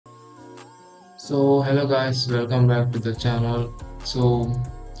So hello guys, welcome back to the channel. So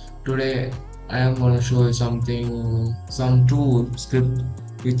today I am going to show you some tool script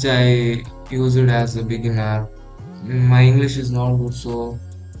which I used as a beginner. My English is not good, so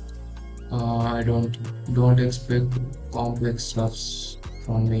I don't expect complex stuffs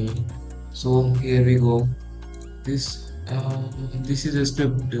from me. So here we go. This is a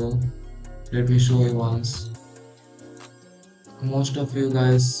script. Let me show you once. Most of you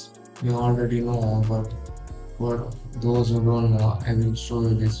guys you already know, but for those who don't know, I will show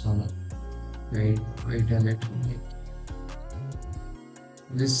you this one. Wait a minute.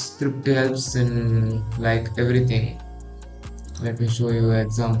 This script helps in like everything. Let me show you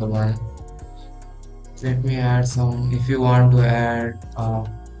example one. Let me add some. If you want to add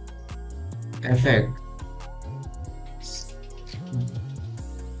effect,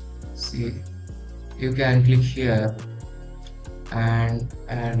 see, you can click here and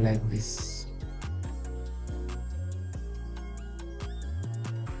add like this.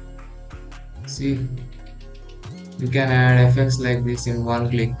 See, you can add effects like this in one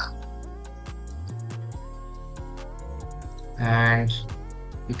click, and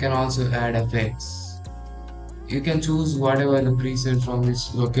you can also add effects. You can choose whatever the preset from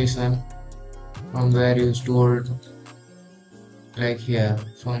this location from where you stored, like here,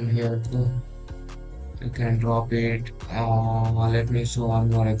 from here to you can drop it. Let me show one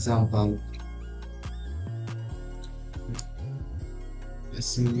more example.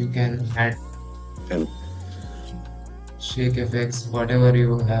 See, you can add shake effects, whatever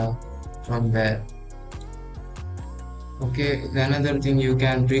you have from there. Okay, another thing, you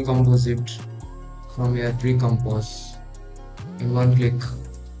can pre-compose it from your pre-compose in one click,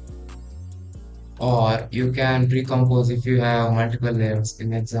 or you can pre-compose if you have multiple layers.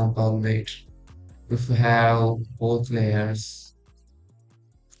 In example, wait, if you have both layers,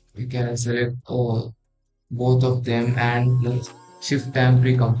 you can select all both of them and just shift and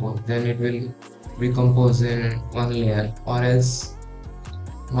pre-compose, then it will recompose in one layer, or else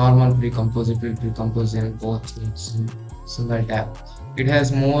normal pre-compose, it will pre-compose in both layers in single tap. It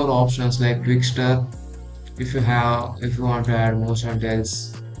has more options like quick start. If you want to add motion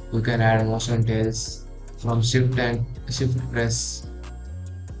tails, you can add motion tails from shift and shift press.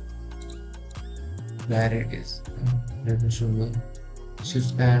 There it is. Let me show you.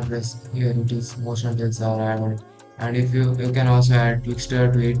 Shift and press, here it is, motion tails are added. And if you can also add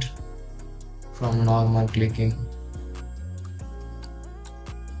twixter to it from normal clicking.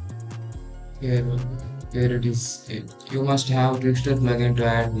 Here, here it is. You must have twixter plugin to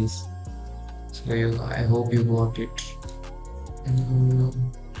add this. So I hope you got it. Mm,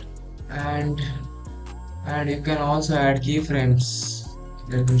 And and you can also add keyframes.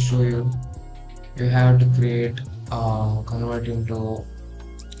 Let me show you. You have to create convert into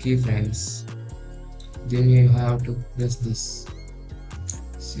keyframes. Then you have to press this.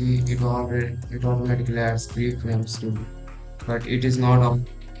 See, it automatically adds keyframes too, but it is not of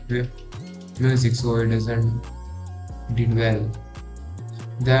music, so it doesn't did well.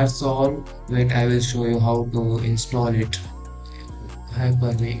 That's all. Wait, I will show you how to install it.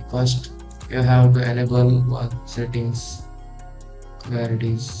 Hyper-V. First, you have to enable one settings. Where it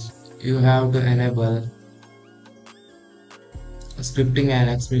is, you have to enable scripting and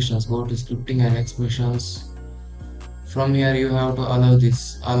expressions. Go to scripting and expressions. From here, you have to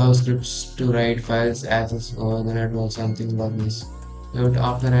allow scripts to write files, access over the network, something like this.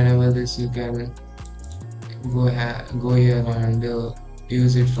 After enable this, you can go here and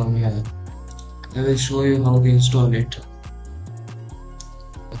use it from here. I will show you how to install it.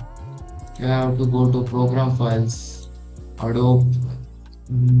 You have to go to program files, Adobe,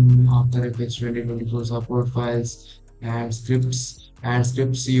 After Effects 2024 support files, and scripts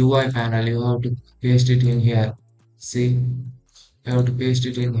UI panel. You have to paste it in here. See, you have to paste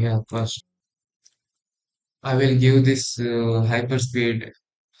it in here first. I will give this hyperspeed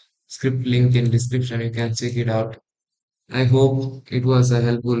script link in description. You can check it out. I hope it was a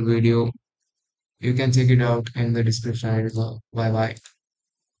helpful video. You can check it out in the description. Bye bye.